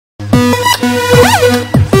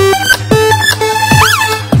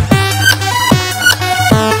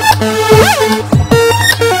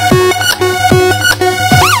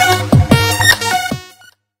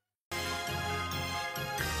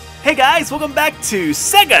guys, welcome back to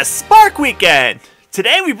Sega Spark Weekend!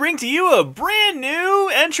 Today we bring to you a brand new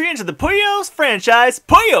entry into the Puyo's franchise,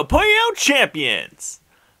 Puyo Puyo Champions!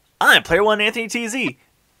 I'm Player 1 AnthonyTZ,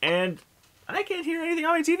 and I can't hear anything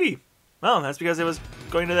on my TV. Well, that's because it was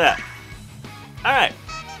going to that. Alright,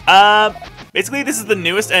 basically this is the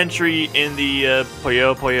newest entry in the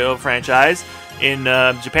Puyo Puyo franchise. In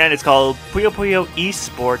Japan it's called Puyo Puyo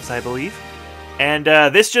Esports, I believe. And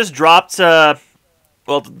this just dropped,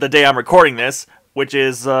 well, the day I'm recording this, which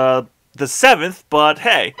is the 7th, but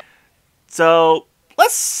hey. So,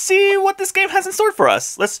 let's see what this game has in store for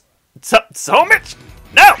us. Let's... So much?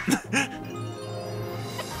 No!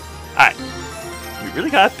 Alright. You really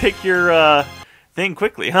gotta pick your, thing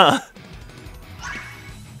quickly, huh?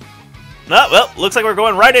 Oh, well, looks like we're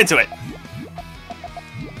going right into it.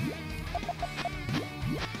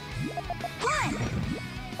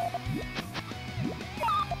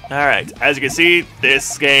 Alright, as you can see,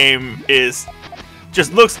 this game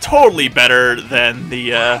just looks totally better than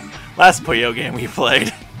the last Puyo game we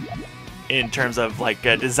played in terms of like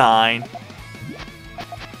design.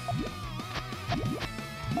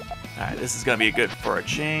 Alright, this is gonna be good for a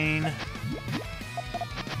chain.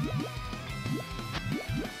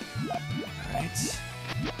 Alright.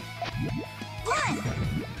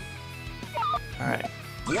 Alright.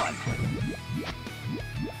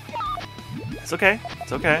 It's okay.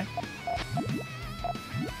 It's okay.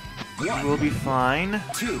 We'll be fine.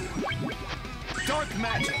 Dark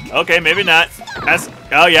magic. Okay, maybe not.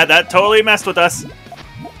 Oh yeah, that totally messed with us.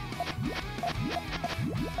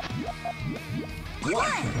 1,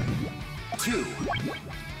 2.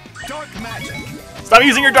 Dark magic. Stop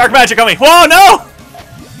using your dark magic on me. Whoa, no!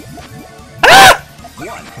 Ah!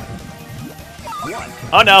 1.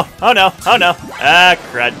 Oh no, oh no, oh no. Ah,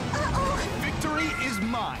 crud. Victory is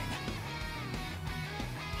mine.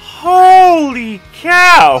 Holy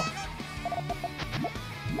cow!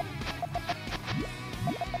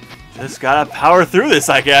 Just gotta power through this,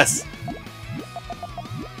 I guess.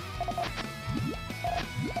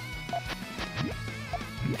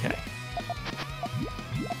 Okay.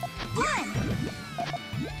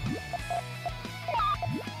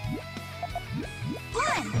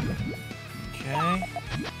 Okay.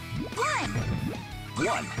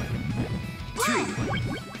 1, 2.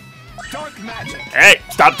 Dark magic. Hey,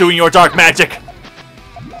 stop doing your dark magic!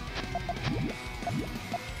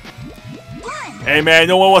 Hey man,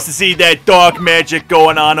 no one wants to see that dark magic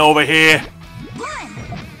going on over here.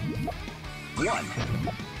 1,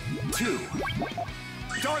 2.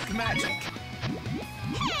 Dark magic.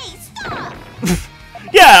 Hey, stop!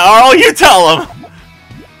 Yeah, Arl, you tell him!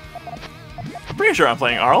 I'm pretty sure I'm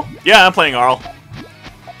playing Arl. Yeah, I'm playing Arl.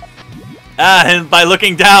 Ah, and by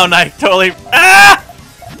looking down, I totally... Ah!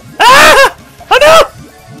 Ah! Oh no!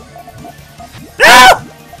 No!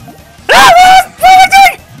 Ah! What am I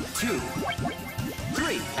doing? 2,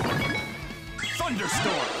 3.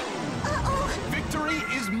 Thunderstorm. Victory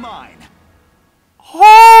is mine.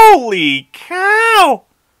 Holy cow!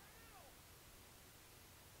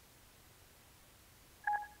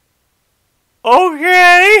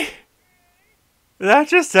 Okay. That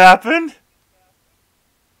just happened.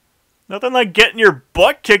 Nothing like getting your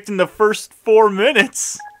butt kicked in the first 4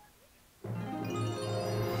 minutes.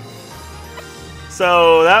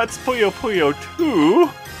 So that's Puyo Puyo 2.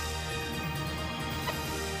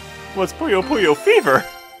 What's Puyo Puyo Fever?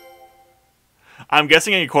 I'm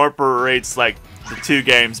guessing it incorporates like the 2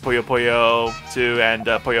 games, Puyo Puyo 2 and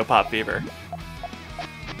Puyo Pop Fever.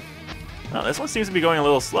 Oh, this one seems to be going a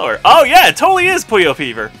little slower. Oh yeah, it totally is Puyo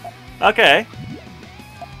Fever. Okay.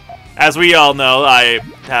 As we all know, I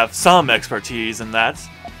have some expertise in that.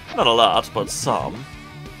 Not a lot, but some.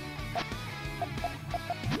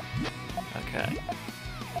 Okay.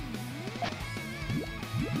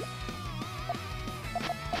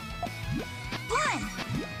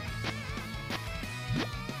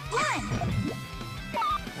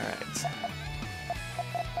 Alright.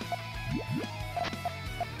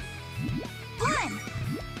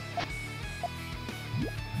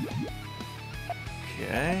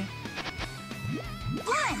 Okay.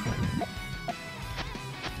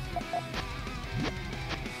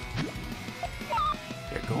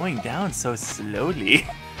 You're going down so slowly.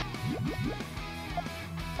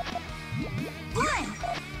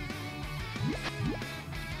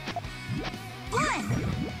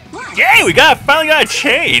 Yay! We finally got a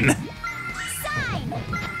chain!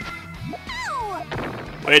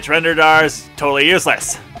 Which rendered ours totally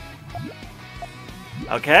useless.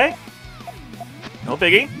 Okay. No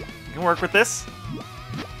biggie. You can work with this.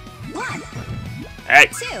 Hey!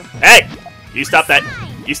 Hey! You stop that!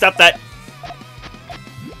 You stop that!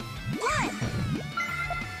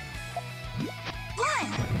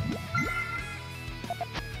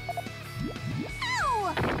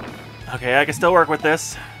 Okay, I can still work with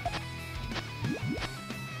this.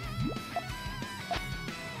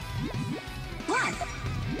 One,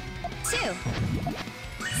 two,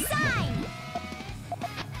 sign.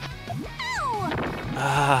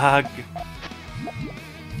 Ow!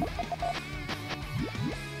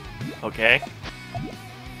 Okay.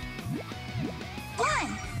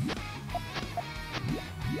 One.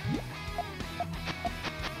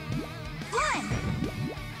 One.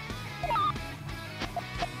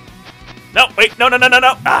 No, wait, no.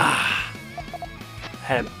 Ah.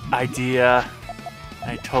 Had an idea.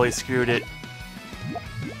 I totally screwed it.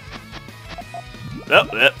 Oh,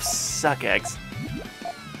 oops, suck eggs.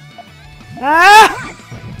 Ah!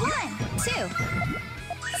 One, two,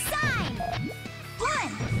 sign.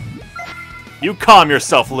 One, You calm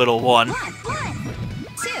yourself, little one. one,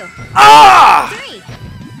 two, Ah! three,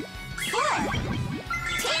 four.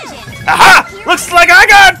 Tangent. Aha! Looks like I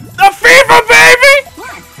got a fever, baby!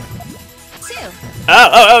 One, two,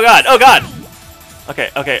 Oh god, oh god. Okay,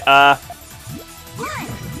 one,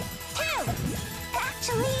 two.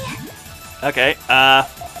 Actually, okay,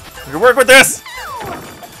 we can work with this! ow!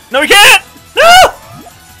 No, we can't! No!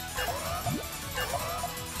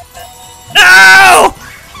 No!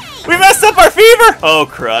 We messed up our fever! Oh,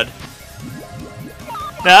 crud.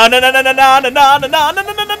 No.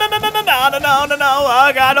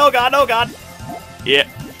 Oh god. Yeah.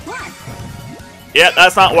 One, Yeah,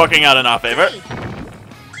 that's not working out in our favor. three.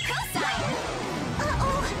 Cosine.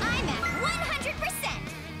 Uh-oh, I'm at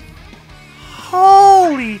 100%.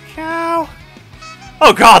 Holy cow.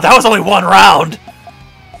 Oh god, that was only one round.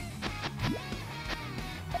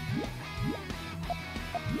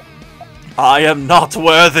 I am not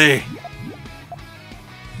worthy.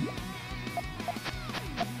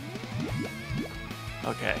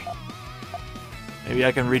 Okay. Maybe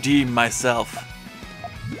I can redeem myself.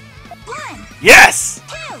 One, Yes!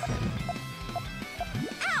 two.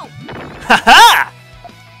 Ow! Haha!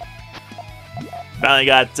 Finally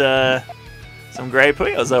got some gray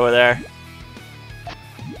Puyos over there.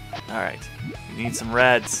 Alright. We need some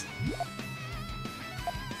reds.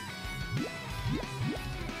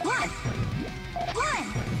 One, one.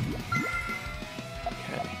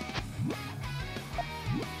 Okay.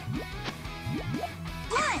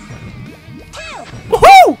 One, two.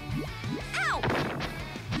 Woohoo! Ow!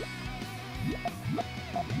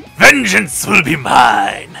 Vengeance will be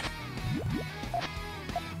mine!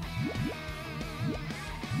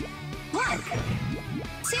 One,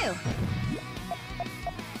 two.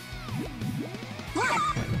 One,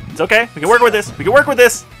 It's okay. We can work with this. We can work with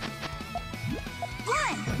this.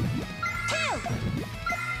 one, two.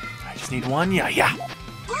 I just need one. Yeah.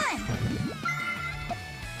 One,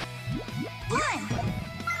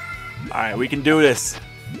 one, Alright, we can do this.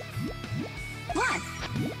 one,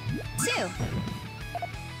 two.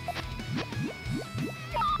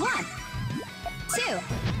 One, two.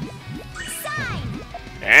 Sign.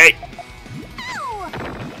 Hey! Ow!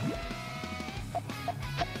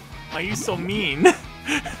 Why are you so mean?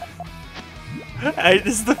 This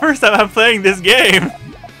is the first time I'm playing this game,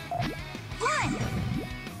 One,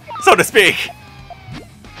 so to speak.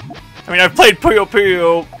 I mean, I've played Puyo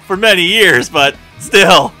Puyo for many years, but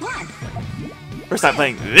still. one. First time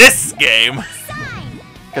playing this game, Sign.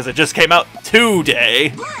 because it just came out today.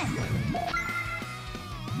 One.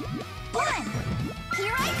 One.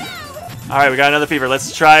 Here I go. Alright, we got another fever.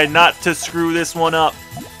 Let's try not to screw this one up.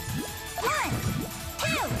 One,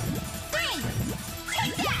 two, three.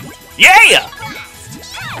 Take that. Yeah! Blast.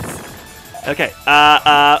 Yes. Okay,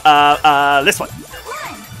 this one.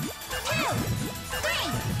 One, two, three,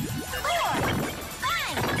 four,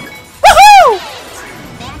 five. Woohoo!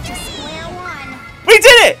 Back to square one. We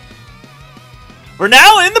did it! We're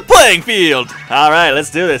now in the playing field. Alright, let's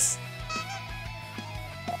do this.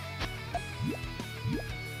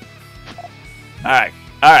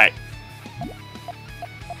 Alright.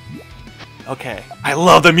 Okay. I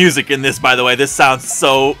love the music in this, by the way. This sounds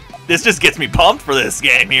so... This just gets me pumped for this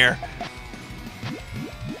game here.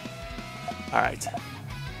 Alright.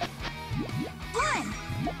 One,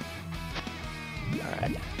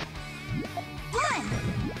 Alright. one.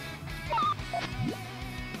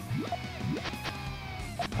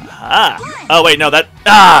 Aha! Oh, wait, no, that...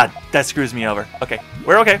 Ah! That screws me over. Okay.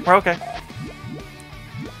 We're okay. We're okay.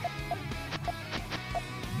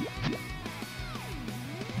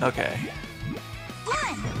 Okay.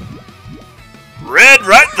 One, Red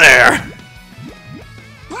right there!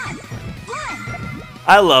 one, one.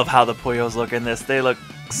 I love how the Puyos look in this. They look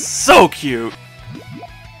so cute.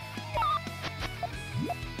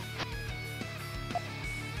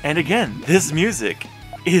 And again, this music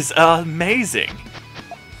is amazing.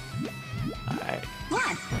 Alright.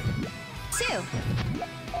 One,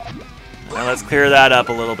 Now let's clear that up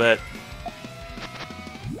a little bit.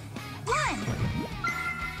 1.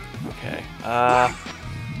 Okay.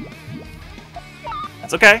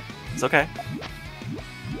 It's okay. It's okay.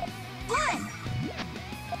 1.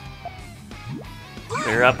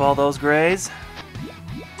 Clear up all those grays. 1.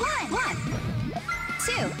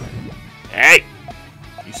 2. Hey!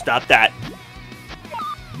 You stop that.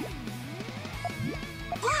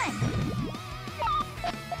 1.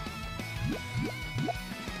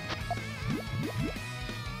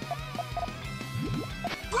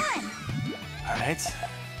 1. Alright.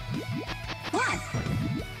 1.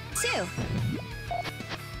 2.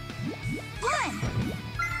 1.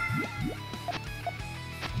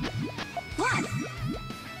 1.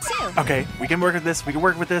 2. Okay, we can work with this. We can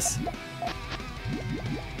work with this.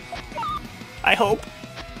 I hope.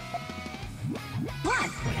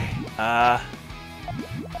 1.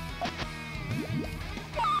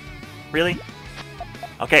 Really?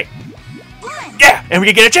 Okay. 1. Yeah! And we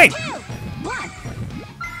can get a change! 2. 1.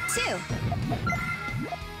 2.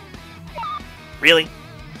 Really?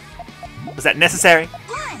 Was that necessary?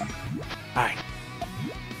 1. Alright.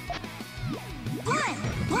 1.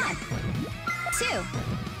 1. 2.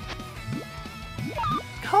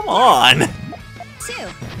 Come on! 2.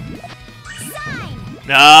 Sign.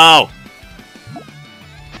 No!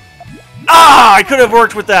 Ah! I could have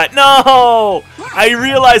worked with that! No! I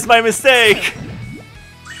realized my mistake!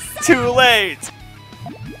 Too late!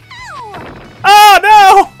 Oh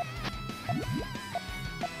no!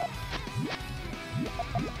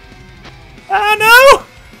 Oh no!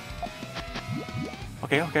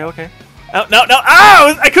 Okay, okay, okay. Oh, no, no!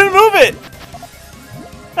 Ah! I couldn't move it!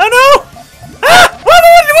 Oh no! Ah! What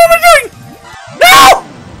am I doing? No!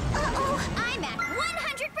 Uh-oh, I'm at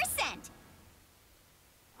 100%.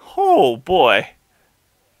 Oh boy.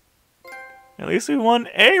 At least we won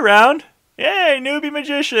a round. Yay, newbie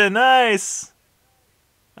magician, nice.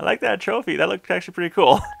 I like that trophy. That looked actually pretty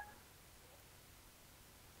cool.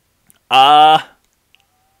 I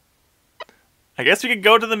guess we could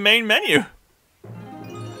go to the main menu.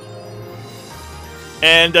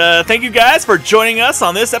 And thank you guys for joining us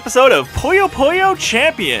on this episode of Puyo Puyo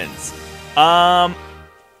Champions.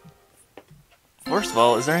 First of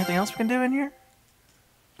all, is there anything else we can do in here?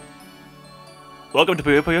 Welcome to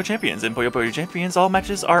Puyo Puyo Champions. In Puyo Puyo Champions, all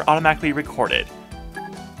matches are automatically recorded.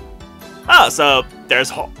 Oh, so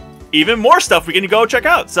there's even more stuff we can go check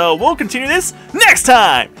out. So we'll continue this next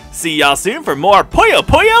time. See y'all soon for more Puyo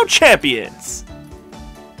Puyo Champions.